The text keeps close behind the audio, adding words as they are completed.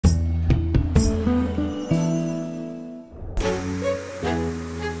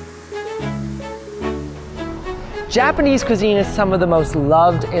Japanese cuisine is some of the most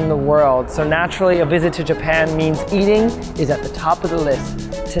loved in the world, so naturally a visit to Japan means eating is at the top of the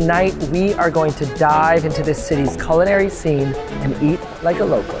list. Tonight we are going to dive into this city's culinary scene and eat like a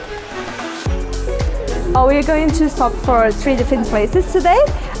local. We're going to stop for 3 different places today,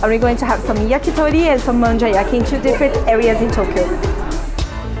 and we're going to have some yakitori and some monjayaki in 2 different areas in Tokyo.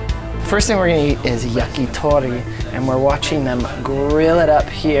 First thing we're gonna eat is yakitori, and we're watching them grill it up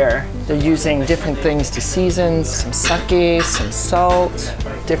here. They're using different things to season, some sake, some salt,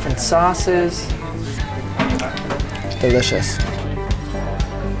 different sauces. Delicious.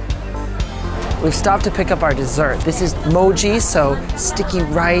 We've stopped to pick up our dessert. This is mochi, so sticky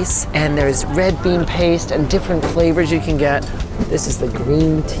rice, and there's red bean paste and different flavors you can get. This is the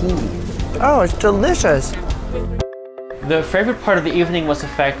green tea. Oh, it's delicious. The favorite part of the evening was the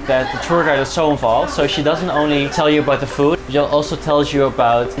fact that the tour guide is so involved, so she doesn't only tell you about the food, she also tells you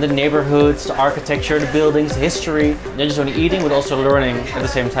about the neighborhoods, the architecture, the buildings, the history. Not just only eating, but also learning at the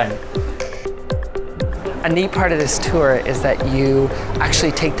same time. A neat part of this tour is that you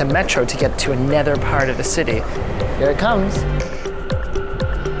actually take the metro to get to another part of the city. Here it comes.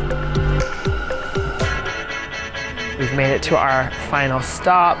 We've made it to our final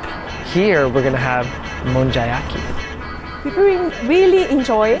stop. Here we're gonna have Monjayaki. People really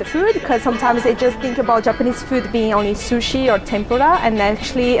enjoy the food because sometimes they just think about Japanese food being only sushi or tempura, and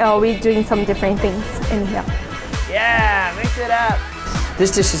actually we're doing some different things in here. Yeah, mix it up. This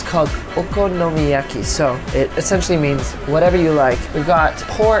dish is called okonomiyaki, so it essentially means whatever you like. We've got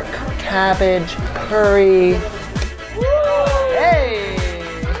pork, cabbage, curry. Hey!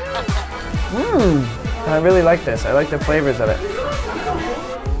 I really like this. I like the flavors of it.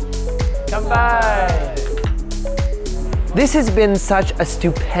 Come by! This has been such a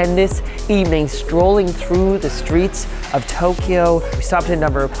stupendous evening strolling through the streets of Tokyo. We stopped at a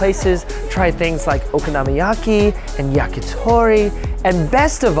number of places, tried things like okonomiyaki and yakitori, and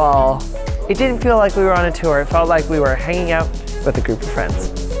best of all, it didn't feel like we were on a tour. It felt like we were hanging out with a group of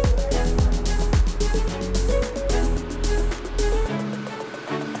friends.